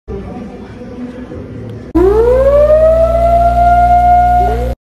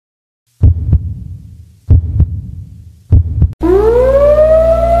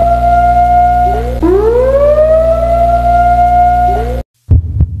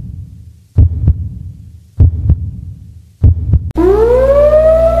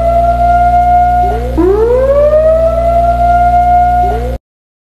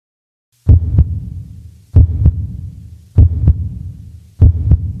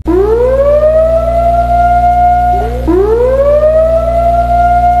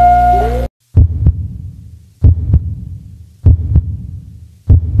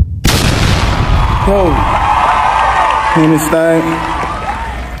this thing.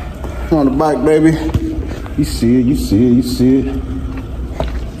 On the bike, baby. You see it, you see it, you see it.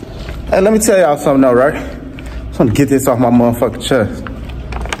 Hey, let me tell y'all something though, right? I just want to get this off my motherfucking chest.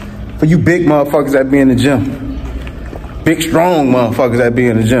 For you big motherfuckers that be in the gym. Big, strong motherfuckers that be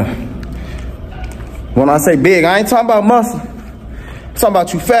in the gym. When I say big, I ain't talking about muscle. I'm talking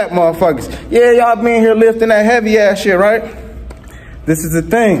about you fat motherfuckers. Yeah, y'all been here lifting that heavy ass shit, right? This is the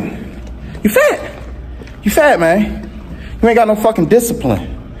thing. You fat. You fat, man. You ain't got no fucking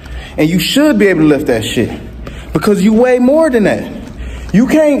discipline. And you should be able to lift that shit. Because you weigh more than that. You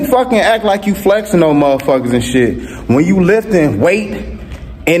can't fucking act like you flexing on motherfuckers and shit when you lifting weight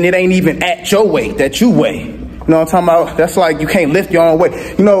and it ain't even at your weight that you weigh. You know what I'm talking about? That's like you can't lift your own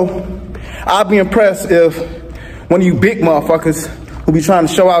weight. You know, I'd be impressed if one of you big motherfuckers who be trying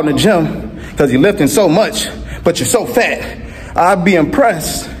to show out in the gym because you're lifting so much, but you're so fat. I'd be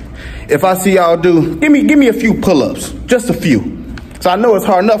impressed if I see y'all do, give me a few pull-ups, just a few. So I know it's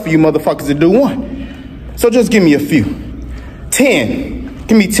hard enough for you motherfuckers to do one. So just give me a few. 10,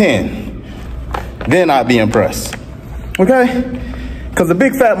 give me 10. Then I'd be impressed, okay? Because a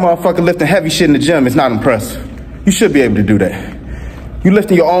big fat motherfucker lifting heavy shit in the gym is not impressive. You should be able to do that. You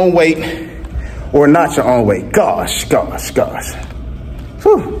lifting your own weight or not your own weight. Gosh.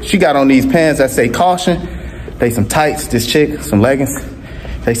 Whew. She got on these pants that say caution. They some tights, this chick, some leggings.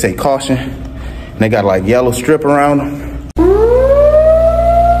 They say caution. And they got like yellow strip around them.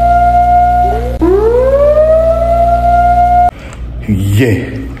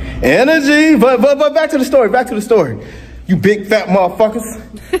 Yeah. Energy. But back to the story, You big fat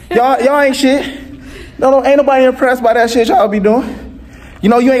motherfuckers. Y'all ain't shit. No, ain't nobody impressed by that shit y'all be doing. You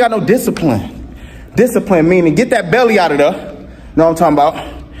know, you ain't got no discipline. Discipline meaning get that belly out of there. Know what I'm talking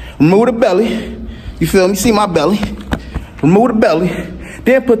about? Remove the belly. You feel me? See my belly. Remove the belly.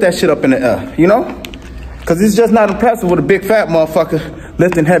 Then put that shit up in the air, you know? Because it's just not impressive with a big fat motherfucker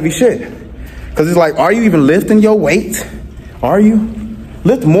lifting heavy shit. Because it's like, are you even lifting your weight? Are you?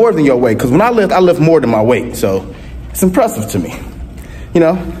 Lift more than your weight. Because when I lift more than my weight. So it's impressive to me. You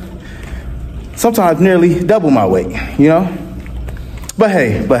know? Sometimes nearly double my weight, you know? But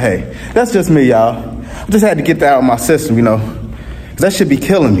hey, that's just me, y'all. I just had to get that out of my system, you know? Because that should be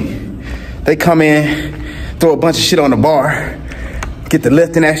killing me. They come in, throw a bunch of shit on the bar, get to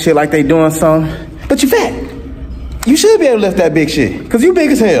lifting that shit like they doing something. But you fat. You should be able to lift that big shit. Because you big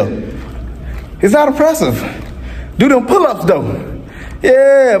as hell. It's not impressive. Do them pull-ups, though.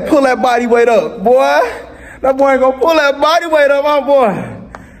 Yeah, pull that body weight up, boy. That boy ain't gonna pull that body weight up, my boy.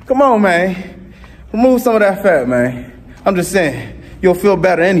 Come on, man. Remove some of that fat, man. I'm just saying, you'll feel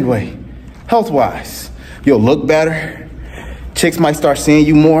better anyway. Health-wise. You'll look better. Chicks might start seeing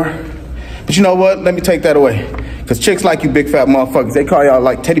you more. But you know what? Let me take that away. Because chicks like you big fat motherfuckers. They call y'all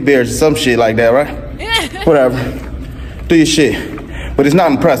like teddy bears or some shit like that, right? Whatever. Do your shit. But it's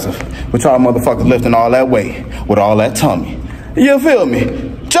not impressive with y'all motherfuckers lifting all that weight with all that tummy. You feel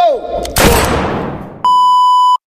me? Joe!